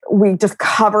we just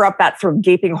cover up that sort of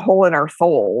gaping hole in our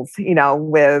souls,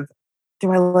 with,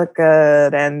 do I look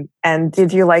good? And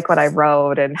did you like what I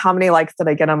wrote? And how many likes did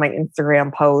I get on my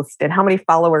Instagram post? And how many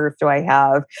followers do I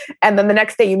have? And then the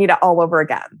next day you need it all over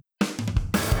again.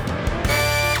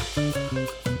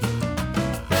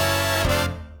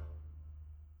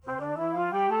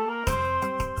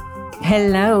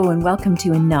 Hello and welcome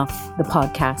to Enough, the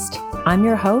podcast. I'm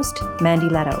your host, Mandy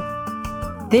Leto.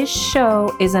 This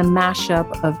show is a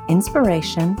mashup of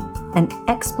inspiration and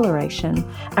exploration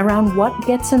around what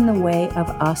gets in the way of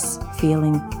us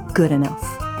feeling good enough.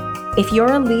 If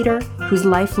you're a leader whose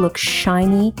life looks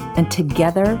shiny and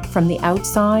together from the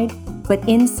outside, but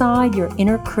inside your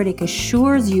inner critic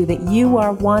assures you that you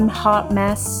are one hot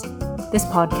mess, this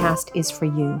podcast is for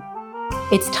you.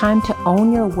 It's time to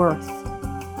own your worth.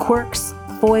 Quirks,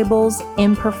 foibles,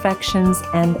 imperfections,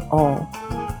 and all.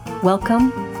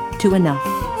 Welcome to Enough.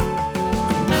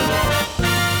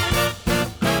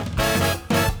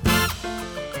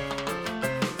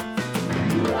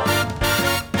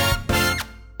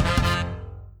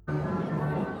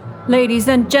 Ladies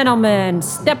and gentlemen,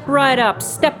 step right up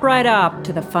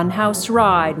to the Funhouse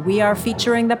Ride. We are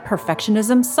featuring the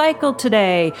perfectionism cycle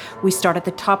today. We start at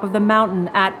the top of the mountain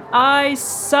at I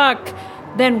suck.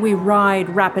 Then we ride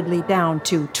rapidly down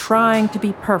to trying to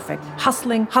be perfect,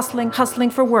 hustling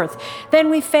for worth. Then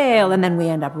we fail, and then we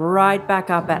end up right back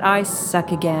up at I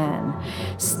suck again.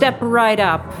 Step right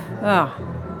up.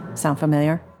 Oh, sound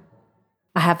familiar?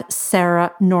 I have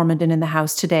Sarah Normandin in the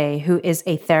house today, who is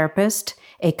a therapist,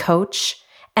 a coach,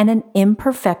 and an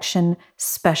imperfection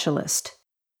specialist.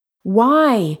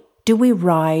 Why do we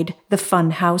ride the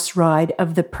Funhouse Ride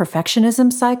of the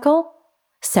perfectionism cycle?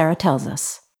 Sarah tells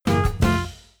us.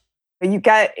 You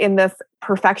get in this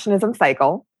perfectionism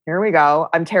cycle. Here we go.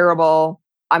 I'm terrible.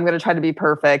 I'm going to try to be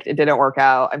perfect. It didn't work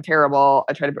out. I'm terrible.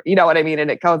 I try to, you know what I mean? And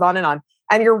it goes on.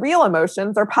 And your real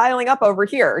emotions are piling up over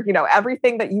here.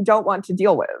 Everything that you don't want to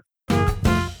deal with.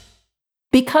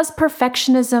 Because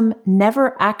perfectionism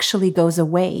never actually goes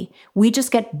away, we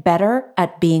just get better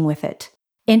at being with it.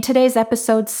 In today's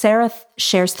episode, Sarah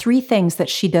shares 3 things that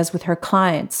she does with her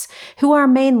clients, who are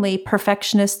mainly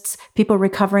perfectionists, people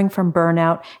recovering from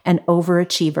burnout, and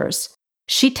overachievers.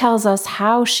 She tells us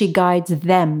how she guides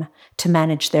them to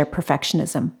manage their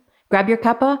perfectionism. Grab your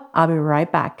cuppa. I'll be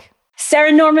right back.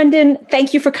 Sarah Normandin,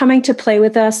 thank you for coming to play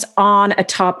with us on a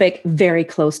topic very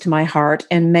close to my heart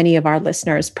and many of our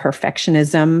listeners,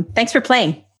 perfectionism. Thanks for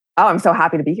playing. Oh, I'm so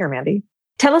happy to be here, Mandy.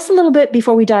 Tell us a little bit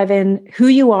before we dive in, who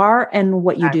you are and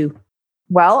what you do.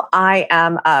 Well, I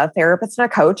am a therapist and a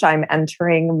coach. I'm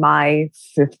entering my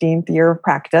 15th year of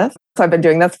practice. So I've been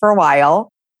doing this for a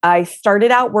while. I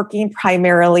started out working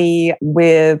primarily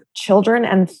with children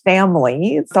and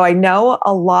families. So I know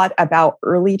a lot about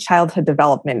early childhood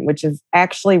development, which has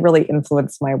actually really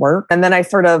influenced my work. And then I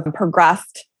sort of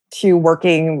progressed to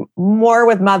working more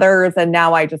with mothers. And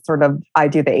now I do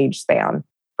the age span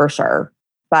for sure.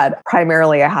 But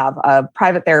primarily I have a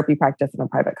private therapy practice and a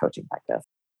private coaching practice.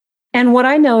 And what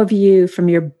I know of you from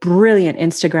your brilliant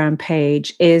Instagram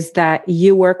page is that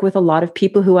you work with a lot of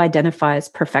people who identify as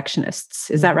perfectionists.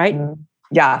 Is that right? Mm-hmm.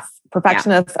 Yes.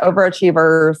 Perfectionists,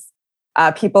 overachievers,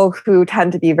 people who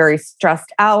tend to be very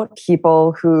stressed out,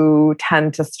 people who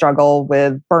tend to struggle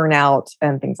with burnout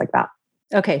and things like that.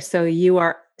 Okay. So you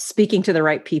are speaking to the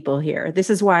right people here. This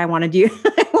is why I wanted you,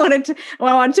 I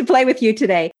wanted to play with you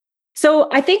today. So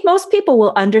I think most people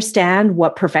will understand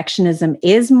what perfectionism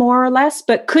is more or less,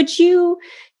 but could you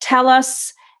tell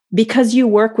us, because you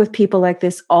work with people like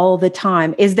this all the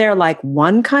time, is there like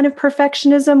one kind of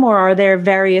perfectionism or are there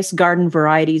various garden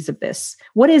varieties of this?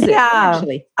 What is it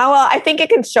actually? Oh, well, I think it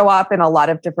can show up in a lot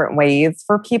of different ways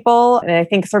for people. And I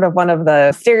think sort of one of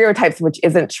the stereotypes, which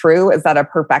isn't true, is that a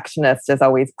perfectionist is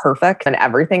always perfect and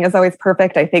everything is always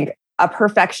perfect. I think a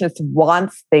perfectionist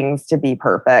wants things to be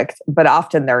perfect, but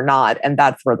often they're not. And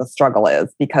that's where the struggle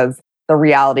is, because the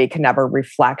reality can never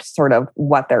reflect sort of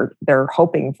what they're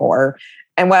hoping for.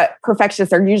 And what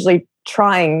perfectionists are usually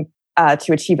trying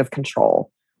to achieve is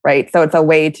control, right? So it's a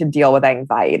way to deal with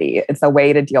anxiety. It's a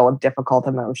way to deal with difficult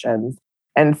emotions.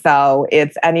 And so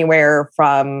it's anywhere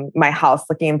from my house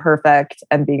looking perfect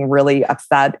and being really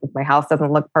upset if my house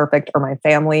doesn't look perfect, or my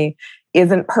family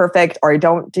isn't perfect, or I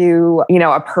don't do,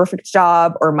 a perfect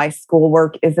job, or my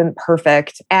schoolwork isn't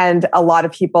perfect. And a lot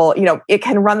of people, it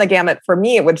can run the gamut. For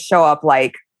me, it would show up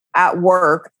like at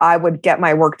work, I would get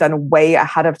my work done way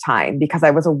ahead of time because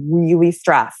I was really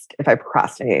stressed if I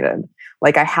procrastinated.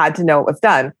 Like I had to know it was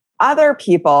done. Other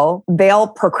people, they'll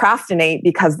procrastinate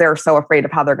because they're so afraid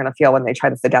of how they're going to feel when they try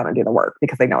to sit down and do the work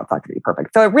because they know it's not going to be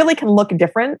perfect. So it really can look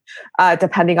different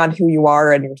depending on who you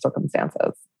are and your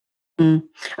circumstances. Mm.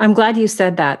 I'm glad you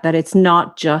said that it's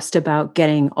not just about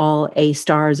getting all A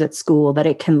stars at school, that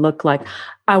it can look like,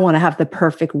 I want to have the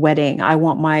perfect wedding. I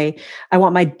want my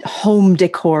home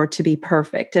decor to be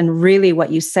perfect. And really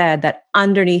what you said, that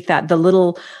underneath that, the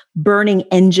little burning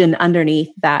engine underneath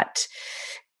that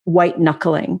white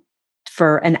knuckling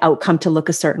for an outcome to look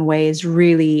a certain way is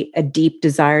really a deep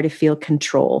desire to feel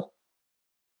control.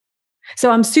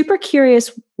 So I'm super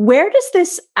curious, where does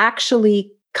this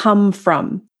actually come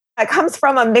from? It comes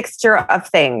from a mixture of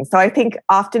things. So I think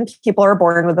often people are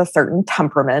born with a certain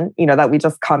temperament, that we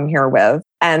just come here with.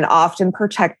 And often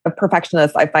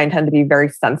perfectionists, I find, tend to be very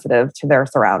sensitive to their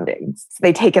surroundings. So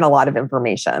they take in a lot of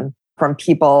information from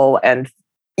people and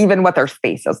even what their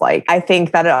space is like. I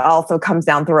think that it also comes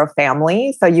down through a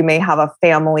family. So you may have a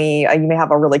family, you may have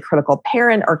a really critical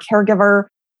parent or caregiver,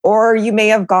 or you may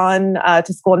have gone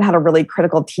to school and had a really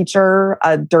critical teacher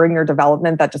during your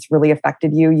development that just really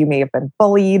affected you. You may have been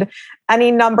bullied. Any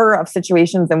number of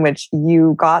situations in which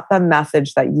you got the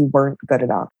message that you weren't good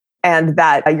enough and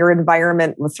that your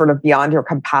environment was sort of beyond your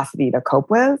capacity to cope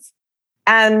with.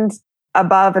 And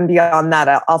above and beyond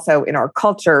that, also in our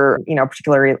culture,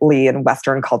 particularly in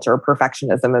Western culture,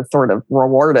 perfectionism is sort of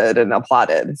rewarded and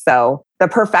applauded. So the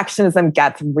perfectionism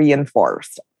gets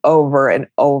reinforced over and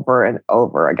over and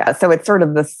over again. So it's sort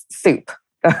of this soup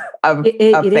of it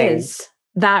things. Is.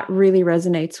 That really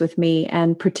resonates with me,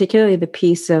 and particularly the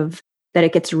piece of that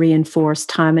it gets reinforced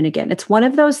time and again. It's one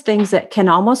of those things that can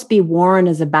almost be worn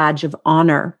as a badge of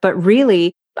honor. But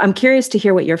really, I'm curious to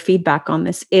hear what your feedback on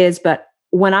this is. But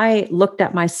when I looked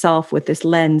at myself with this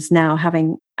lens now,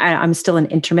 I'm still an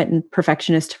intermittent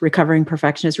perfectionist, recovering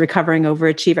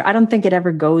overachiever. I don't think it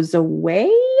ever goes away.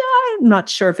 I'm not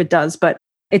sure if it does, but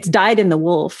it's dyed in the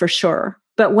wool for sure.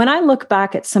 But when I look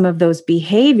back at some of those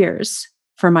behaviors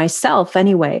for myself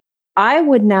anyway, I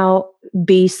would now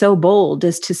be so bold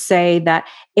as to say that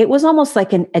it was almost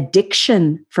like an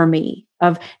addiction for me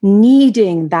of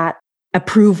needing that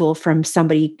approval from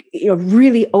somebody,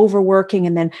 really overworking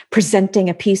and then presenting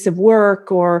a piece of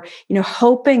work, or,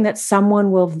 hoping that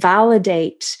someone will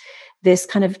validate this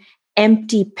kind of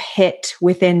empty pit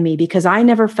within me because I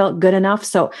never felt good enough.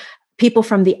 So people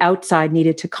from the outside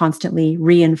needed to constantly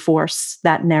reinforce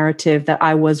that narrative that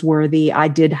I was worthy, I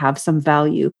did have some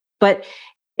value. But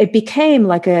it became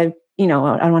like I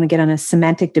don't want to get on a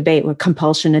semantic debate with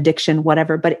compulsion, addiction,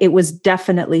 whatever, but it was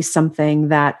definitely something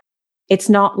that it's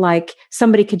not like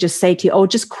somebody could just say to you, oh,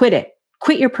 just quit it.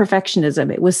 Quit your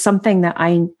perfectionism. It was something that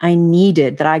I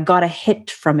needed, that I got a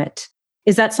hit from it.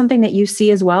 Is that something that you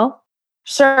see as well?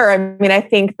 Sure. I mean, I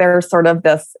think there's sort of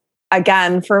this,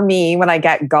 again, for me, when I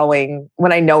get going,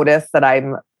 when I notice that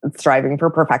I'm striving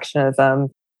for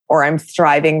perfectionism or I'm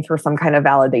striving for some kind of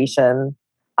validation,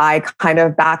 I kind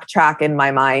of backtrack in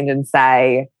my mind and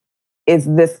say, is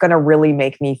this going to really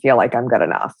make me feel like I'm good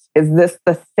enough? Is this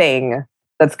the thing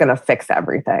that's going to fix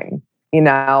everything? And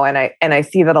I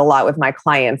see that a lot with my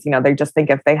clients. They just think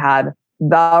if they had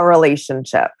the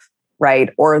relationship, right,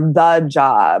 or the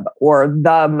job, or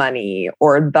the money,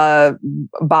 or the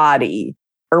body,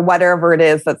 or whatever it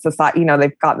is that society,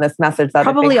 they've gotten this message that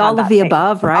probably all of the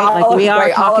above, right? Like we are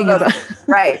talking about,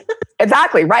 right?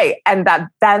 Exactly, right. And that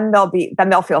then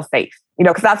they'll feel safe,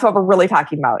 because that's what we're really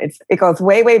talking about. It goes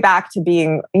way, way back to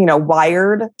being,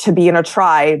 wired to be in a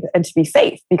tribe and to be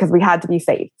safe, because we had to be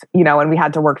safe, and we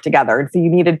had to work together. And so you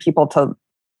needed people to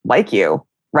like you,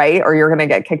 right? Or you're going to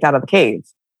get kicked out of the cave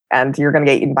and you're going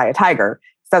to get eaten by a tiger.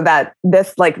 So that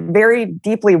this like very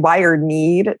deeply wired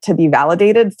need to be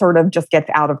validated sort of just gets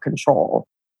out of control.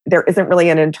 There isn't really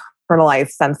an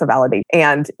internalized sense of validation.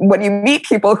 And when you meet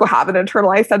people who have an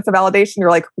internalized sense of validation, you're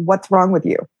like, what's wrong with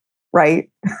you? Right?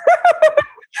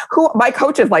 My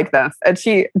coach is like this, and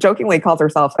she jokingly calls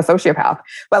herself a sociopath,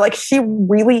 but like she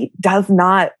really does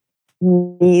not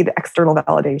need external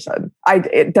validation.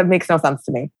 It makes no sense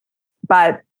to me.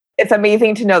 But it's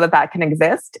amazing to know that can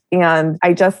exist. And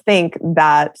I just think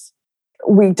that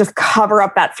we just cover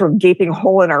up that sort of gaping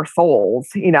hole in our souls,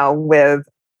 with,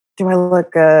 do I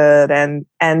look good?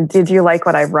 And did you like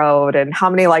what I wrote? And how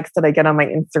many likes did I get on my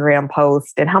Instagram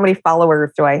post? And how many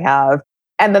followers do I have?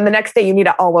 And then the next day you need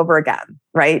it all over again,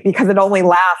 right? Because it only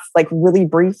lasts like really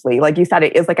briefly. Like you said,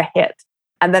 it is like a hit.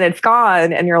 And then it's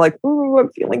gone and you're like, ooh, I'm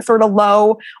feeling sort of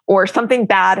low, or something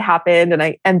bad happened.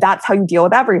 And that's how you deal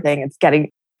with everything. It's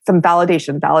getting some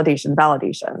validation.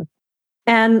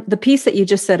 And the piece that you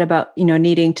just said about,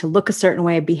 needing to look a certain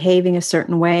way, behaving a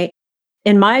certain way,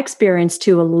 in my experience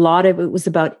too, a lot of it was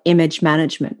about image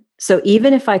management. So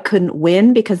even if I couldn't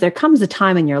win, because there comes a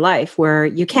time in your life where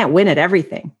you can't win at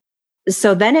everything.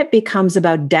 So then it becomes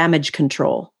about damage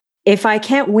control. if I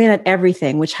can't win at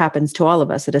everything, which happens to all of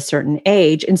us at a certain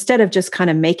age, instead of just kind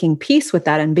of making peace with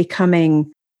that and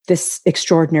becoming this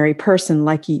extraordinary person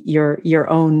like your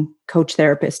own coach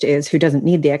therapist is, who doesn't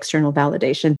need the external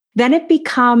validation, then it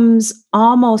becomes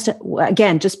almost,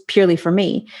 again, just purely for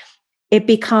me, it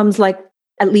becomes like,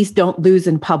 at least don't lose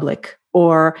in public,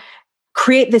 or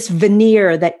create this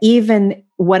veneer that even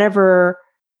whatever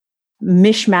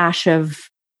mishmash of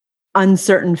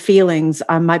uncertain feelings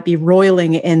I might be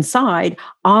roiling inside,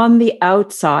 on the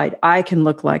outside, I can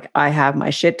look like I have my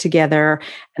shit together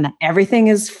and that everything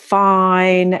is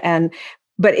fine.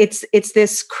 But it's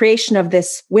this creation of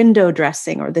this window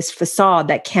dressing or this facade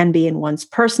that can be in one's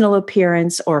personal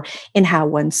appearance or in how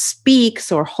one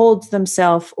speaks or holds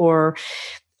themselves. Or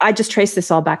I just trace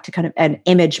this all back to kind of an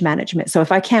image management. So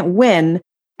if I can't win,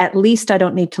 at least I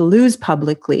don't need to lose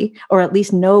publicly, or at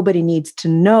least nobody needs to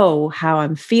know how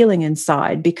I'm feeling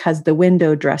inside because the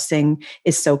window dressing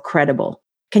is so credible.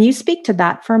 Can you speak to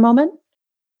that for a moment?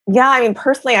 Yeah, I mean,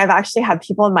 personally, I've actually had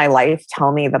people in my life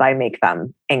tell me that I make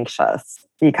them anxious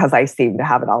because I seem to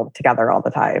have it all together all the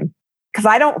time. Because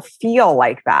I don't feel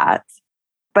like that.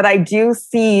 But I do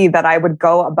see that I would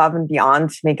go above and beyond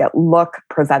to make it look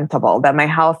presentable, that my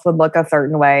house would look a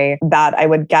certain way, that I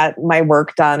would get my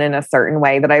work done in a certain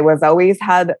way, that I was always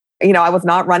had, I was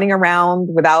not running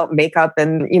around without makeup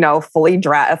and, fully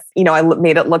dressed. I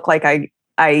made it look like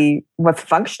I was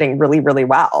functioning really, really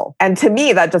well. And to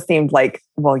me, that just seemed like,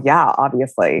 well, yeah,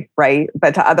 obviously, right?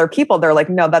 But to other people, they're like,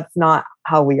 no, that's not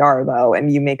how we are, though.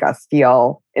 And you make us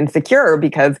feel insecure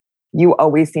because you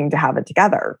always seem to have it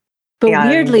together. But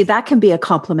weirdly, that can be a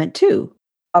compliment too.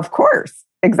 Of course.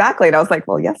 Exactly. And I was like,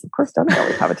 well, yes, of course, don't I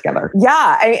always have it together?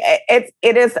 Yeah.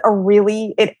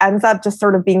 It ends up just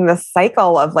sort of being this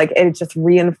cycle of like, it's just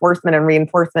reinforcement and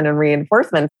reinforcement and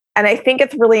reinforcement. And I think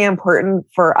it's really important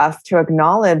for us to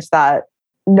acknowledge that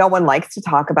no one likes to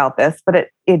talk about this, but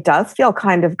it does feel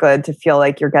kind of good to feel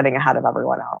like you're getting ahead of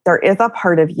everyone else. There is a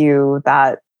part of you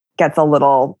that gets a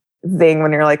little zing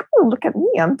when you're like, oh, look at me,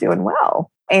 I'm doing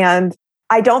well. And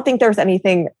I don't think there's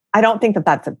anything, I don't think that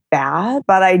that's bad,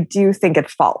 but I do think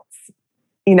it's false.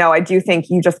 I do think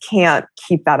you just can't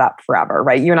keep that up forever,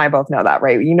 right? You and I both know that,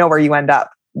 right? You know where you end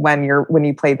up when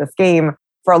you play this game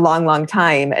for a long, long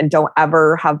time and don't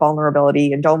ever have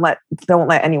vulnerability and don't let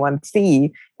anyone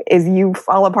see, is you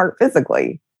fall apart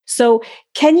physically. So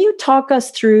can you talk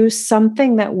us through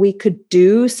something that we could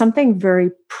do, something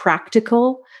very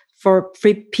practical for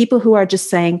people who are just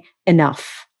saying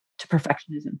enough to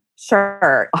perfectionism?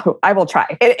 Sure. I will try.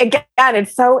 It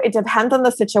depends on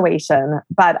the situation,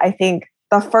 but I think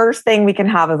the first thing we can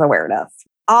have is awareness.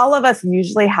 All of us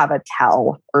usually have a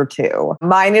tell or two.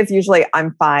 Mine is usually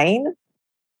I'm fine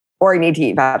or I need to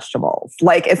eat vegetables.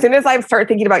 Like as soon as I start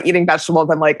thinking about eating vegetables,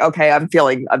 I'm like, okay, I'm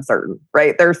feeling uncertain,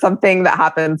 right? There's something that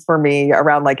happens for me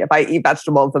around like, if I eat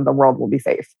vegetables, then the world will be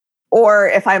safe. Or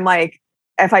if I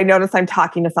notice I'm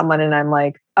talking to someone and I'm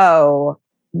like, oh,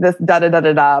 this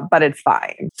da-da-da-da-da, but it's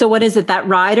fine. So what is it, that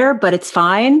rider, but it's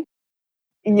fine?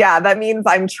 Yeah, that means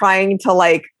I'm trying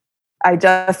to I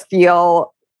just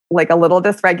feel like a little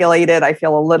dysregulated. I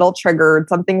feel a little triggered.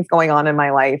 Something's going on in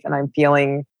my life and I'm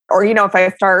feeling, or, if I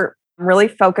start really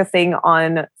focusing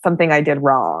on something I did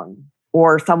wrong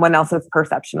or someone else's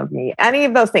perception of me, any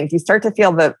of those things, you start to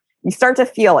feel it,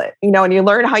 and you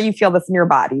learn how you feel this in your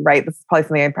body, right? This is probably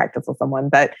something I practice with someone,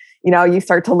 but you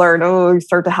start to learn, you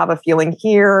start to have a feeling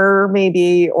here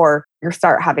maybe, or you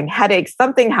start having headaches,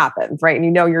 something happens, right?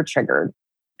 And you're triggered.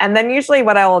 And then usually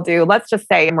what I will do, let's just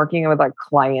say I'm working with a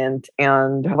client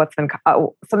and something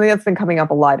that's been coming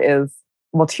up a lot is,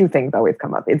 well, two things always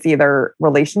come up. It's either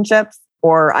relationships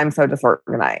or I'm so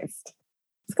disorganized.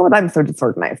 Let's go with I'm so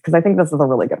disorganized because I think this is a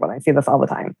really good one. I see this all the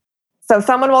time. So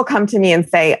someone will come to me and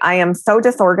say, I am so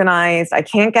disorganized. I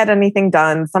can't get anything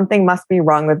done. Something must be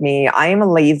wrong with me. I am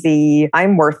lazy.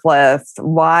 I'm worthless.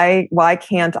 Why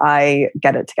can't I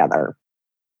get it together?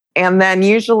 And then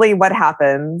usually what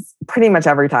happens pretty much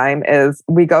every time is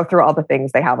we go through all the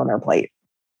things they have on their plate.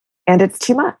 And it's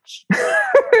too much.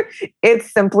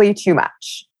 It's simply too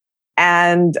much.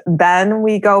 And then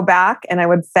we go back and I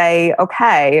would say,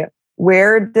 okay,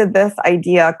 where did this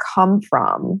idea come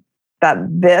from?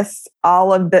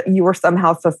 That you were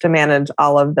somehow supposed to manage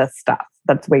all of this stuff.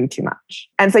 That's way too much.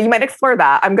 And so you might explore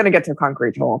that. I'm going to get to a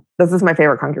concrete tool. This is my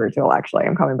favorite concrete tool, actually.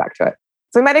 I'm coming back to it.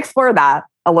 So we might explore that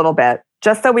a little bit,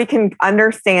 just so we can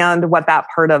understand what that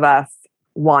part of us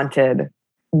wanted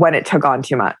when it took on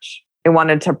too much. It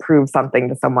wanted to prove something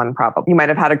to someone probably. You might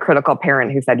have had a critical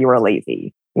parent who said you were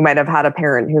lazy. You might have had a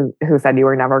parent who said you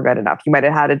were never good enough. You might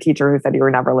have had a teacher who said you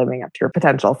were never living up to your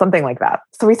potential, something like that.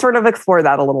 So we sort of explore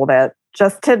that a little bit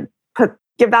just to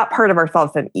give that part of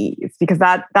ourselves an ease, because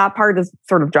that part is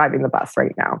sort of driving the bus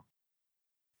right now.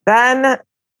 Then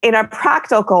in a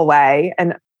practical way,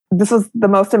 and this was the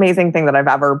most amazing thing that I've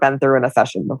ever been through in a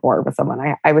session before with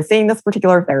someone. I was seeing this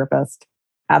particular therapist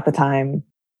at the time,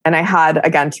 and I had,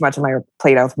 again, too much on my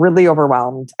plate. I was really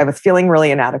overwhelmed. I was feeling really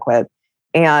inadequate.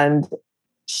 And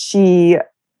she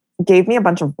gave me a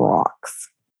bunch of rocks.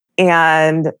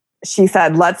 And she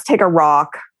said, let's take a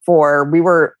rock we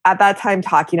were at that time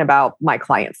talking about my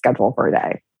client schedule for a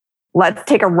day. Let's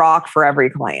take a rock for every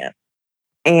client.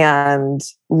 And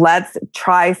let's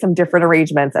try some different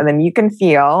arrangements. And then you can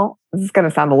feel, this is going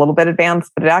to sound a little bit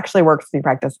advanced, but it actually works when you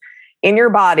practice, in your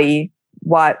body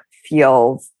what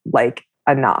feels like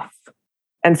enough.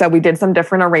 And so we did some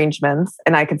different arrangements.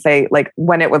 And I could say, like,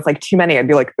 when it was like too many, I'd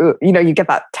be like, ooh, you get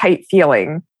that tight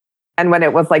feeling. And when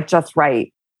it was like just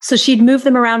right. So she'd move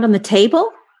them around on the table?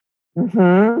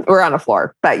 Or on a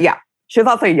floor. But yeah, she was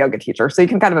also a yoga teacher. So you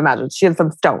can kind of imagine she had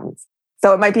some stones.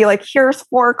 So it might be like, here's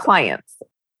 4 clients,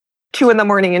 2 in the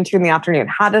morning and 2 in the afternoon.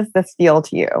 How does this feel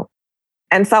to you?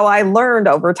 And so I learned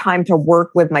over time to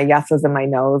work with my yeses and my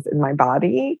nos in my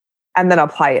body and then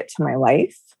apply it to my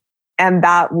life. And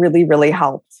that really, really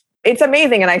helped. It's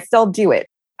amazing. And I still do it.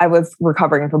 I was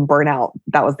recovering from burnout.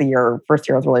 That was first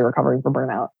year I was really recovering from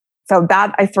burnout. So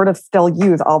that I sort of still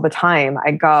use all the time.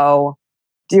 I go,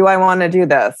 do I want to do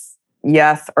this?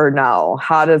 Yes or no?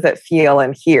 How does it feel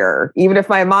in here? Even if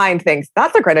my mind thinks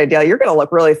that's a great idea, you're going to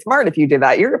look really smart if you do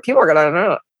that. People are going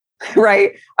to,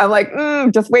 right? I'm like,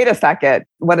 just wait a second.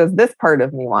 What does this part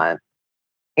of me want?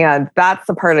 And that's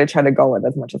the part I try to go with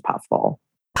as much as possible.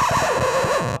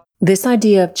 This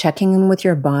idea of checking in with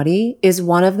your body is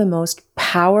one of the most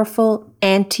powerful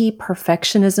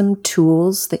anti-perfectionism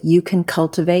tools that you can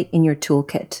cultivate in your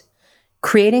toolkit.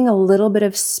 Creating a little bit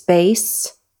of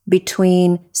space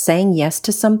between saying yes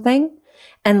to something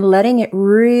and letting it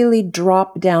really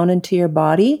drop down into your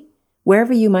body,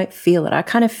 wherever you might feel it. I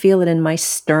kind of feel it in my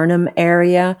sternum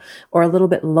area or a little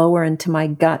bit lower into my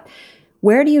gut.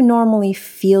 Where do you normally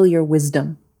feel your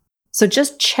wisdom? So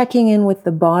just checking in with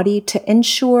the body to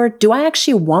ensure, do I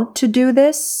actually want to do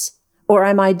this? Or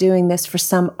am I doing this for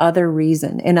some other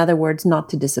reason? In other words, not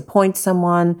to disappoint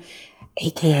someone,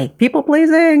 aka people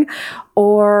pleasing,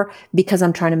 or because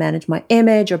I'm trying to manage my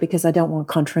image, or because I don't want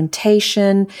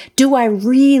confrontation. Do I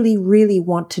really, really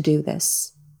want to do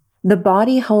this? The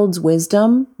body holds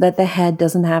wisdom that the head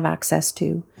doesn't have access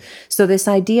to. So this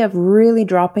idea of really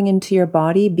dropping into your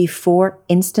body before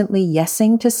instantly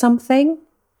yesing to something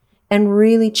and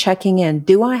really checking in.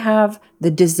 Do I have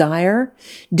the desire?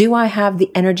 Do I have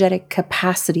the energetic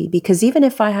capacity? Because even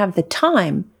if I have the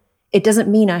time, it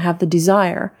doesn't mean I have the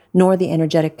desire nor the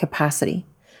energetic capacity.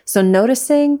 So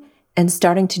noticing and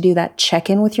starting to do that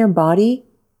check-in with your body,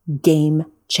 game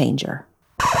changer.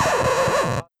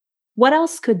 What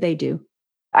else could they do?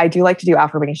 I do like to do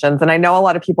affirmations, and I know a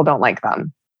lot of people don't like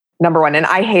them. Number one, and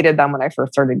I hated them when I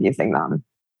first started using them.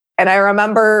 And I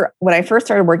remember when I first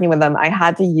started working with them, I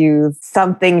had to use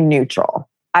something neutral.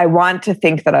 I want to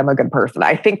think that I'm a good person.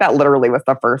 I think that literally was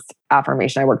the first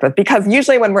affirmation I worked with, because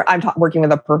usually when I'm working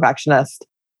with a perfectionist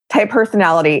type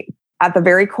personality, at the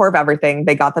very core of everything,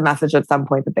 they got the message at some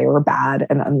point that they were bad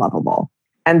and unlovable.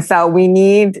 And so we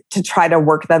need to try to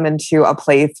work them into a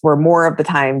place where more of the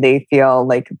time they feel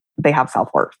like they have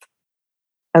self-worth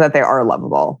and that they are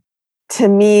lovable. To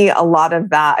me, a lot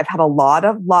of that, I've had a lot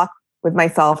of luck with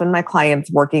myself and my clients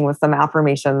working with some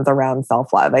affirmations around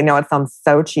self-love. I know it sounds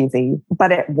so cheesy,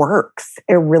 but it works.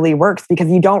 It really works, because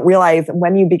you don't realize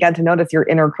when you begin to notice your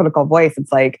inner critical voice.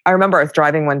 It's like, I remember I was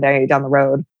driving one day down the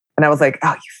road and I was like,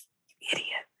 oh, you idiot.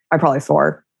 I probably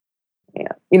swore. Yeah.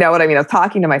 You know what I mean? I was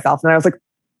talking to myself and I was like,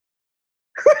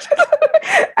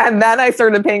 and then I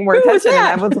started paying more attention.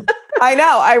 And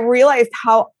I realized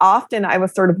how often I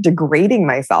was sort of degrading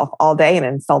myself all day and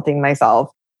insulting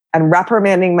myself and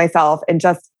reprimanding myself and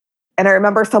I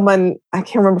remember someone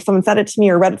said it to me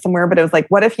or read it somewhere, but it was like,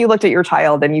 what if you looked at your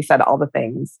child and you said all the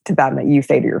things to them that you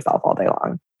say to yourself all day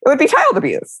long? It would be child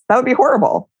abuse. That would be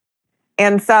horrible.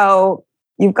 And so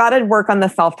you've got to work on the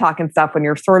self-talk and stuff when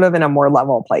you're sort of in a more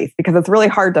level place, because it's really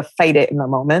hard to fight it in the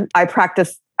moment. I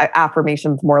practice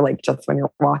affirmations more like just when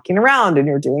you're walking around and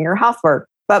you're doing your housework.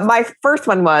 But my first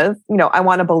one was, I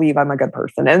want to believe I'm a good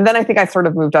person. And then I think I sort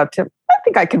of moved up to, I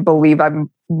think I can believe I'm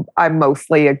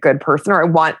mostly a good person, or I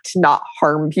want to not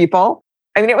harm people.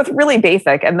 I mean, it was really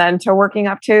basic. And then to working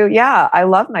up to, yeah, I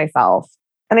love myself.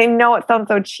 And I know it sounds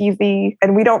so cheesy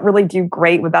and we don't really do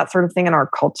great with that sort of thing in our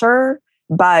culture,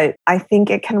 but I think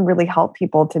it can really help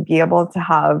people to be able to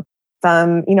have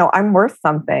I'm worth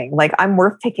something. Like I'm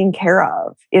worth taking care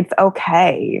of. It's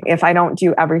okay if I don't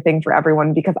do everything for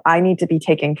everyone because I need to be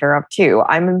taken care of too.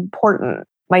 I'm important.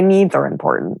 My needs are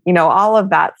important. All of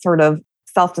that sort of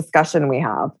self-discussion we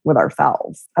have with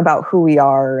ourselves about who we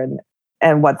are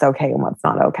and what's okay and what's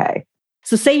not okay.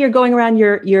 So say you're going around,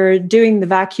 you're doing the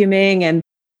vacuuming, and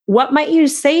what might you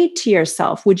say to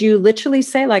yourself? Would you literally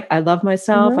say like, I love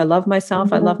myself, I love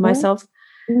myself, I love myself?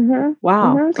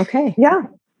 Wow. Okay. Yeah.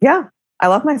 Yeah. I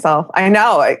love myself. I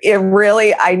know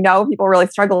I know people really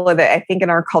struggle with it. I think in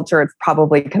our culture, it's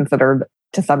probably considered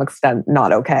to some extent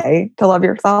not okay to love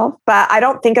yourself. But I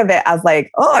don't think of it as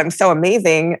like, oh, I'm so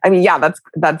amazing. I mean, yeah,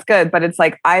 that's good. But it's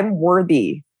like, I'm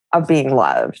worthy of being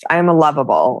loved. I am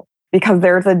lovable, because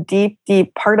there's a deep,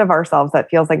 deep part of ourselves that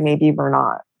feels like maybe we're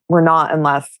not. We're not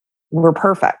unless we're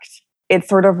perfect. It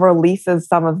sort of releases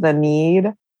some of the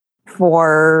need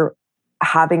for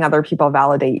having other people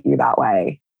validate you that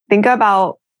way. Think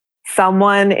about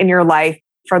someone in your life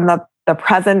from the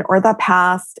present or the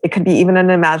past. It could be even an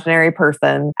imaginary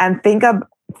person. And think of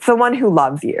someone who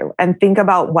loves you and think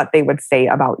about what they would say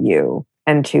about you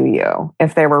and to you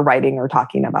if they were writing or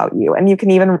talking about you. And you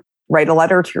can even write a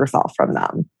letter to yourself from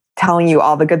them, telling you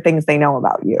all the good things they know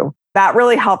about you. That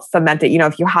really helps cement it.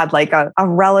 If you had like a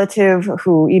relative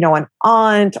who, an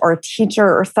aunt or a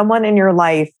teacher or someone in your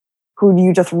life who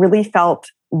you just really felt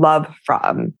love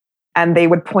from, and they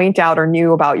would point out or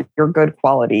knew about your good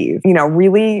qualities,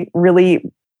 really, really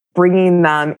bringing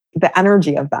them, the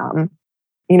energy of them,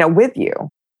 with you.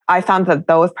 I found that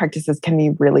those practices can be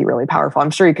really, really powerful. I'm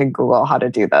sure you could Google how to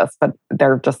do this, but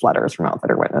they're just letters from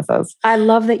outsider witnesses. I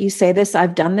love that you say this.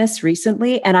 I've done this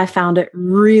recently and I found it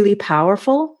really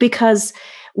powerful, because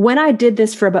when I did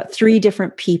this for about 3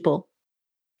 different people,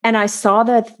 and I saw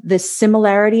that the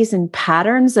similarities and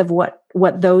patterns of what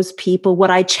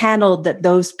I channeled that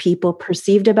those people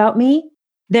perceived about me,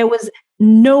 there was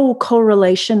no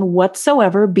correlation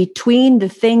whatsoever between the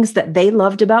things that they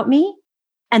loved about me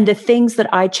and the things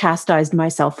that I chastised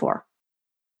myself for.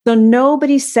 So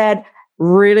nobody said,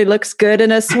 really looks good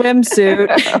in a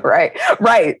swimsuit. Right.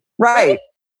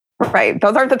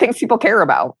 Those aren't the things people care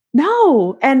about.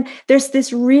 No. And there's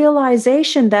this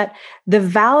realization that the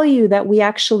value that we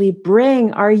actually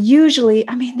bring are usually,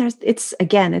 it's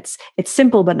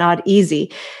simple, but not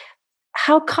easy.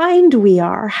 How kind we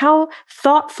are, how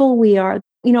thoughtful we are.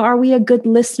 Are we a good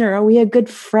listener? Are we a good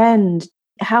friend?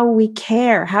 How we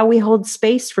care, how we hold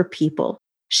space for people.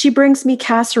 She brings me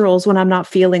casseroles when I'm not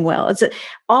feeling well. It's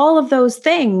all of those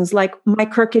things, like my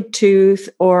crooked tooth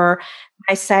or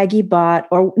my saggy butt,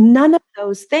 or none of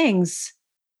those things,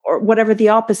 or whatever the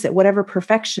opposite, whatever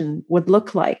perfection would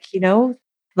look like,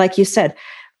 like you said,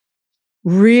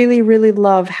 really, really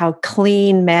love how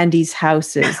clean Mandy's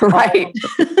house is. Right.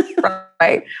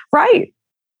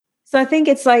 So I think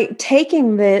it's like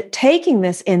taking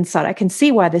this insight. I can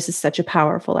see why this is such a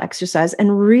powerful exercise,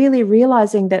 and really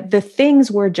realizing that the things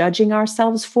we're judging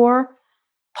ourselves for,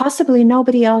 possibly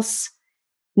nobody else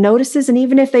notices. And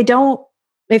even if they do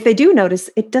notice,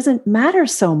 it doesn't matter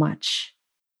so much.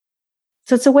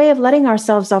 So it's a way of letting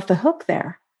ourselves off the hook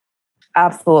there.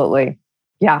 Absolutely.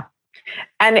 Yeah.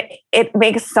 And it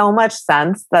makes so much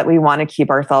sense that we want to keep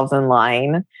ourselves in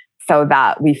line so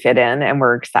that we fit in and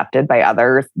we're accepted by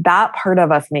others. That part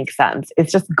of us makes sense.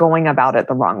 It's just going about it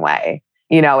the wrong way.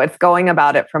 It's going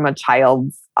about it from a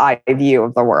child's eye view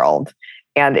of the world.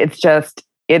 And it's as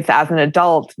an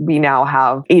adult, we now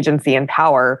have agency and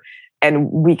power,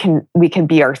 and we can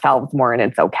be ourselves more, and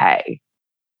it's okay.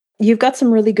 You've got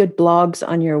some really good blogs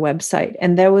on your website.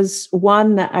 And there was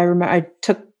one that I remember, I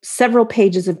took several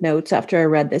pages of notes after I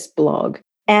read this blog.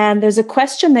 And there's a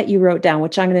question that you wrote down,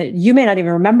 which you may not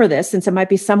even remember this, since it might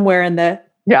be somewhere in the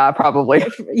probably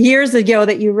years ago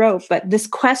that you wrote. But this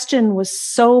question was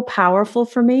so powerful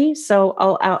for me. So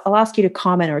I'll ask you to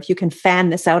comment, or if you can fan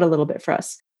this out a little bit for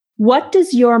us. What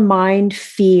does your mind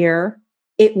fear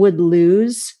it would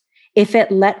lose if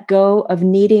it let go of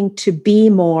needing to be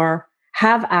more,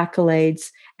 have accolades,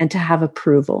 and to have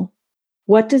approval?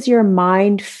 What does your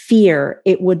mind fear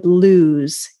it would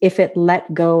lose if it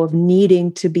let go of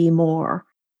needing to be more,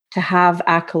 to have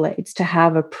accolades, to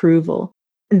have approval?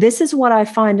 This is what I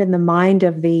find in the mind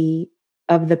of the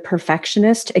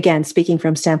perfectionist. Again, speaking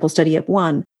from sample study of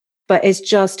 1, but it's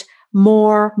just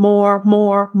more.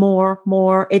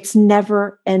 It's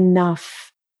never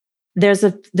enough. There's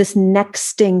this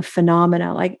nexting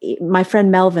phenomena. Like my friend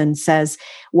Melvin says,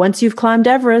 once you've climbed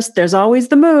Everest, there's always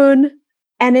the moon.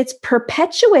 And it's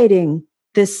perpetuating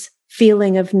this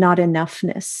feeling of not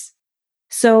enoughness.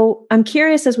 So I'm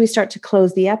curious, as we start to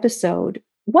close the episode,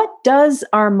 what does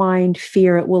our mind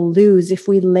fear it will lose if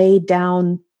we lay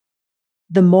down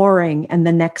the mooring and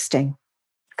the nexting?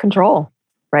 Control,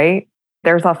 right?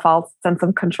 There's a false sense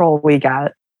of control we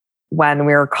get when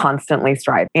we're constantly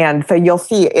striving. And so you'll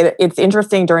see it's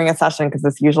interesting during a session, because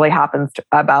this usually happens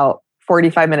about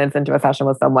 45 minutes into a session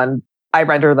with someone. I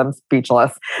render them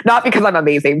speechless, not because I'm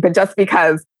amazing, but just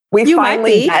because you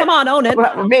finally come on, own it.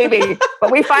 Maybe,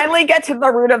 but we finally get to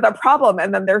the root of the problem,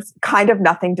 and then there's kind of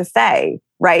nothing to say,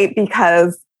 right?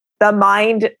 Because the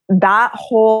mind, that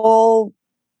whole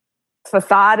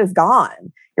facade is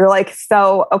gone. You're like,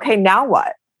 so, okay, now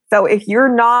what? So if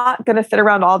you're not going to sit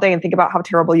around all day and think about how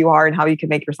terrible you are and how you can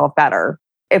make yourself better,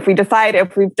 if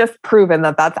we've just proven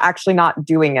that that's actually not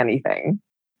doing anything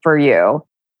for you,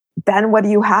 then what do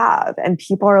you have? And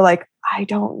people are like, I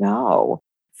don't know.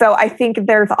 So I think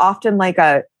there's often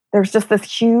there's just this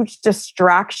huge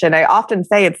distraction. I often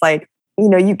say it's like,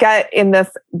 you get in this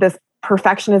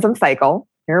perfectionism cycle.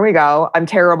 Here we go. I'm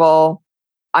terrible.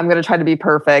 I'm going to try to be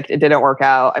perfect. It didn't work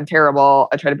out. I'm terrible.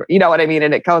 I try to, you know what I mean?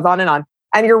 And it goes on and on.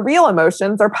 And your real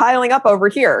emotions are piling up over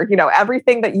here.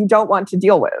 Everything that you don't want to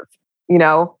deal with,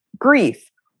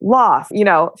 grief, loss,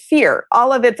 fear,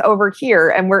 all of it's over here.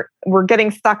 And we're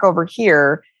getting stuck over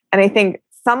here. And I think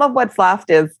some of what's left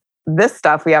is this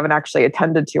stuff we haven't actually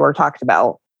attended to or talked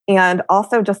about. And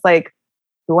also just like,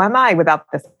 who am I without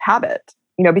this habit?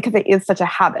 Because it is such a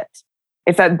habit.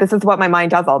 It's that this is what my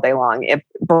mind does all day long. It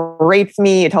berates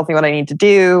me. It tells me what I need to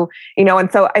do,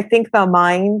 and so I think the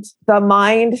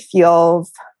mind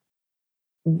feels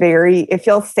it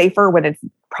feels safer when it's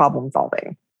problem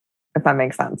solving, if that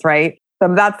makes sense, right?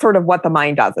 So that's sort of what the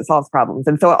mind does. It solves problems.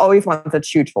 And so it always wants a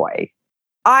chew toy.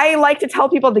 I like to tell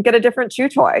people to get a different chew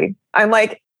toy. I'm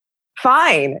like,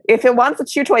 fine. If it wants a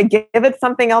chew toy, give it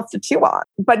something else to chew on,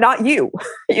 but not you,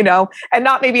 and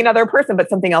not maybe another person, but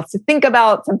something else to think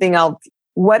about, something else,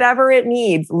 whatever it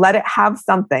needs, let it have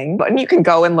something. And you can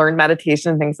go and learn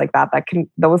meditation and things like that.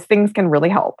 Those things can really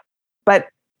help. But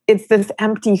it's this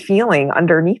empty feeling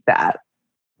underneath that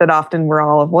often we're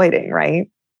all avoiding,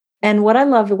 right? And what I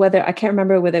love, I can't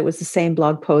remember whether it was the same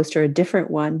blog post or a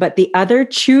different one, but the other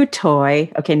chew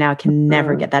toy, okay, now I can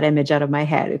never get that image out of my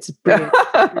head. It's brilliant.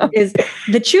 Is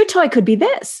the chew toy could be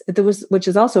this, which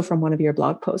is also from one of your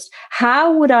blog posts.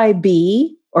 How would I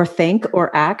be or think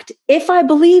or act if I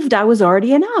believed I was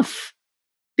already enough?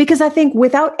 Because I think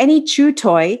without any chew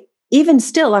toy, even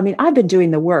still, I've been doing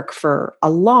the work for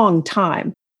a long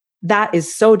time. That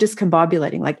is so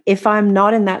discombobulating. Like if I'm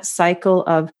not in that cycle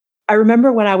of, I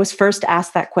remember when I was first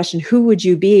asked that question, who would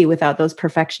you be without those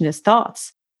perfectionist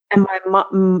thoughts? And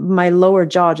my lower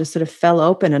jaw just sort of fell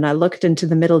open, and I looked into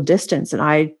the middle distance, and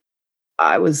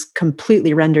I was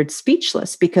completely rendered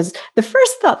speechless, because the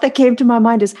first thought that came to my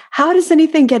mind is, how does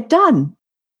anything get done?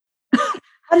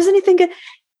 How does anything get?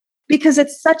 Because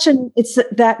it's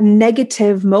that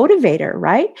negative motivator,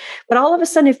 right? But all of a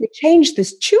sudden, if we change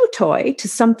this chew toy to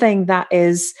something that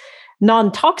is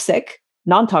non-toxic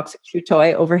chew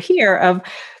toy over here of,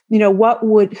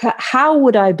 how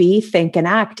would I be, think, and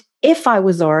act if I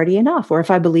was already enough, or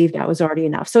if I believed I was already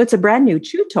enough? So it's a brand new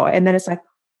chew toy. And then it's like,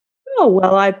 oh,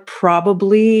 well, I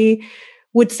probably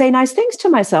would say nice things to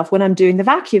myself when I'm doing the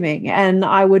vacuuming, and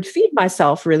I would feed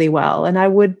myself really well. And I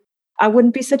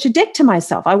wouldn't be such a dick to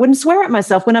myself. I wouldn't swear at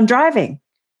myself when I'm driving.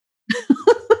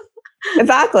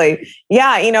 Exactly.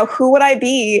 Yeah. Who would I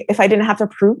be if I didn't have to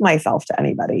prove myself to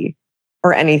anybody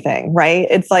or anything, right?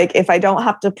 It's like, if I don't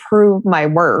have to prove my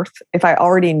worth, if I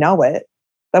already know it,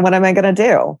 then what am I going to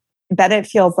do? Then it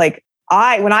feels like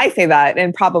when I say that,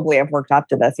 and probably I've worked up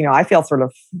to this, I feel sort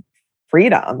of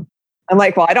freedom. I'm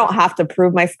like, well, I don't have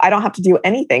to I don't have to do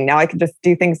anything. Now I can just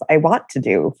do things I want to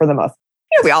do for the most.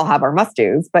 We all have our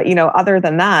must-dos, but other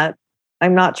than that,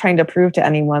 I'm not trying to prove to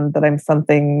anyone that I'm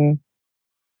something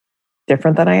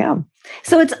different than I am.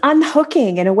 So it's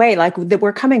unhooking in a way, like that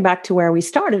we're coming back to where we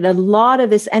started. A lot of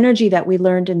this energy that we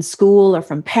learned in school or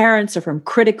from parents or from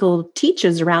critical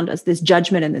teachers around us, this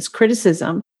judgment and this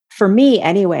criticism, for me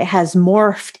anyway, has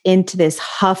morphed into this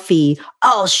huffy,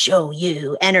 I'll show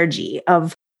you energy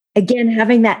of, again,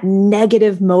 having that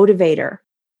negative motivator.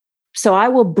 So I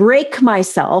will break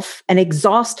myself and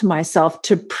exhaust myself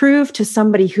to prove to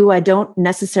somebody who I don't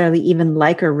necessarily even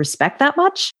like or respect that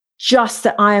much, just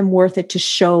that I am worth it to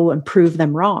show and prove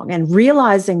them wrong. And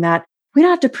realizing that we don't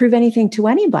have to prove anything to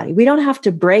anybody. We don't have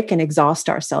to break and exhaust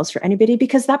ourselves for anybody,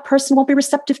 because that person won't be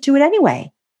receptive to it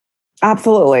anyway.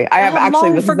 Absolutely. I have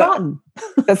actually forgotten.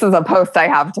 This is a post I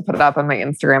have to put it up on my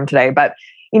Instagram today. But,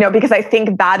 because I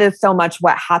think that is so much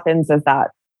what happens, is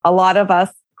that a lot of us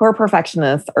who are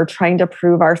perfectionists are trying to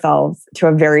prove ourselves to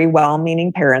a very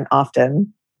well-meaning parent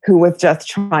often, who was just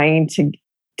trying to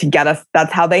get us.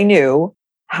 That's how they knew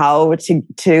how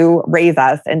to raise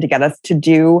us and to get us to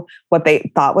do what they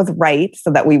thought was right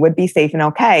so that we would be safe and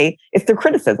okay is through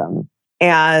criticism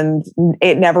and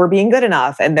it never being good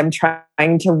enough and them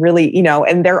trying to really,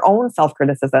 and their own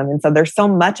self-criticism. And so there's so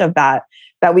much of that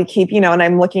we keep, and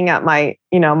I'm looking at my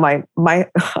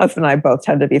husband and I both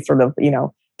tend to be sort of,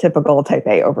 typical type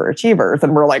A overachievers.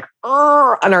 And we're like,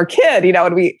 on our kid,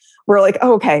 and we're like,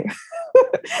 oh, okay,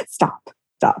 stop.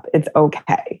 It's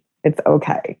okay. It's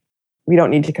okay. We don't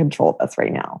need to control this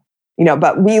right now,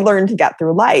 but we learn to get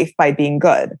through life by being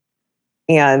good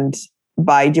and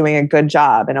by doing a good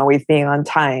job and always being on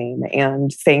time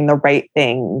and saying the right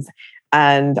things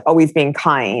and always being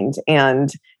kind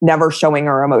and never showing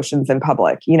our emotions in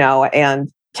public,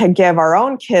 and to give our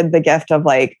own kid the gift of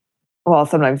like, well,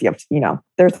 sometimes you have to,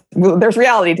 there's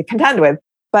reality to contend with,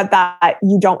 but that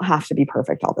you don't have to be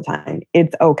perfect all the time.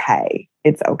 It's okay.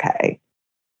 It's okay.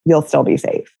 You'll still be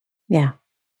safe. Yeah.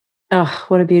 Oh,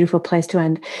 what a beautiful place to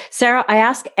end. Sarah, I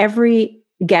ask every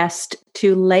guest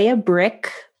to lay a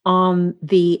brick on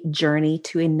the journey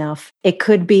to enough. It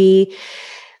could be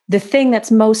the thing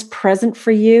that's most present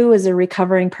for you as a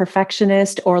recovering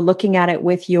perfectionist or looking at it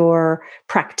with your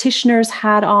practitioner's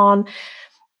hat on.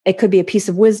 It could be a piece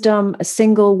of wisdom, a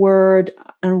single word,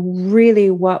 and really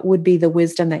what would be the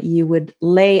wisdom that you would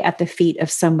lay at the feet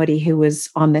of somebody who was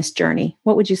on this journey?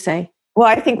 What would you say? Well,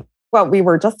 I think what we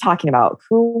were just talking about,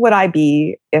 who would I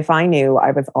be if I knew I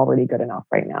was already good enough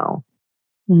right now?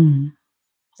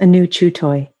 A new chew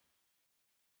toy.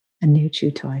 A new chew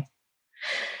toy.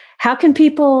 How can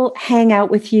people hang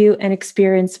out with you and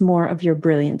experience more of your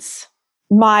brilliance?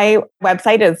 My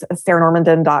website is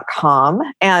sarahnormandan.com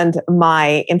and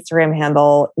my Instagram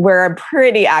handle, where I'm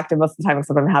pretty active most of the time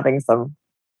because I'm having some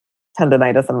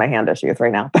tendonitis in my hand issues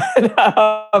right now,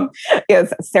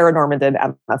 is Sarah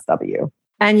Normandan MSW.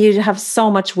 And you have so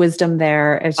much wisdom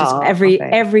there. It's just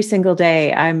every single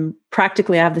day, I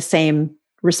have the same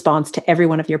response to every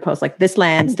one of your posts, like this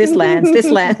lands.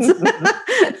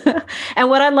 And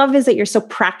what I love is that you're so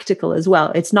practical as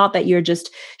well. It's not that you're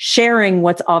just sharing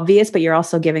what's obvious, but you're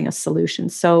also giving us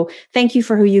solutions. So thank you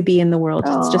for who you be in the world.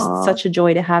 It's just such a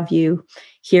joy to have you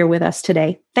here with us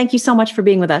today. Thank you so much for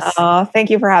being with us.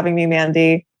 Thank you for having me,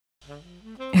 Mandy.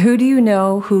 Who do you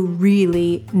know who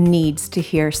really needs to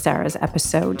hear Sarah's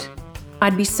episode?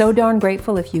 I'd be so darn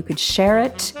grateful if you could share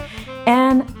it.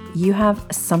 And you have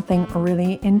something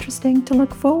really interesting to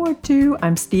look forward to.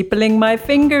 I'm steepling my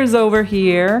fingers over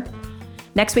here.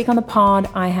 Next week on the pod,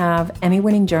 I have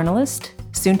Emmy-winning journalist,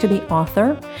 soon-to-be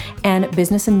author, and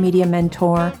business and media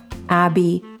mentor,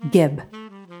 Abby Gibb.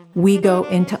 We go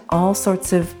into all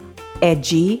sorts of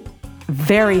edgy,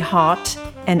 very hot,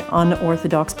 and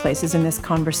unorthodox places in this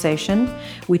conversation.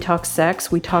 We talk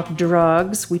sex, we talk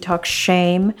drugs, we talk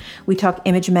shame, we talk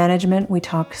image management, we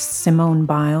talk Simone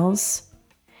Biles.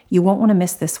 You won't want to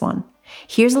miss this one.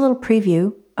 Here's a little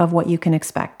preview of what you can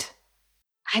expect.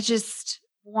 I just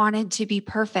wanted to be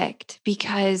perfect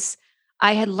because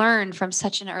I had learned from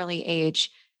such an early age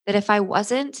that if I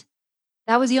wasn't,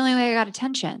 that was the only way I got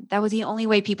attention. That was the only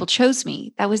way people chose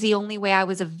me. That was the only way I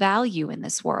was of value in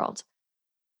this world.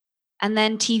 And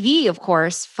then TV, of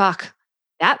course,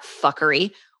 that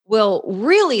fuckery will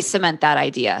really cement that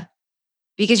idea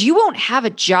because you won't have a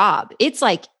job. It's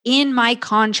like in my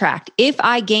contract, if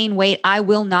I gain weight, I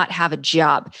will not have a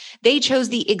job. They chose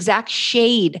the exact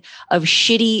shade of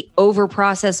shitty,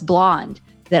 overprocessed blonde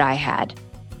that I had.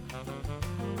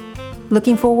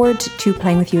 Looking forward to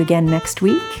playing with you again next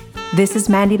week. This is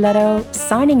Mandy Leto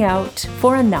signing out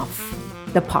for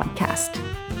Enough, the podcast.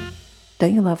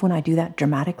 Don't you love when I do that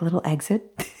dramatic little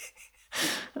exit?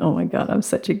 Oh my God, I'm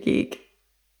such a geek.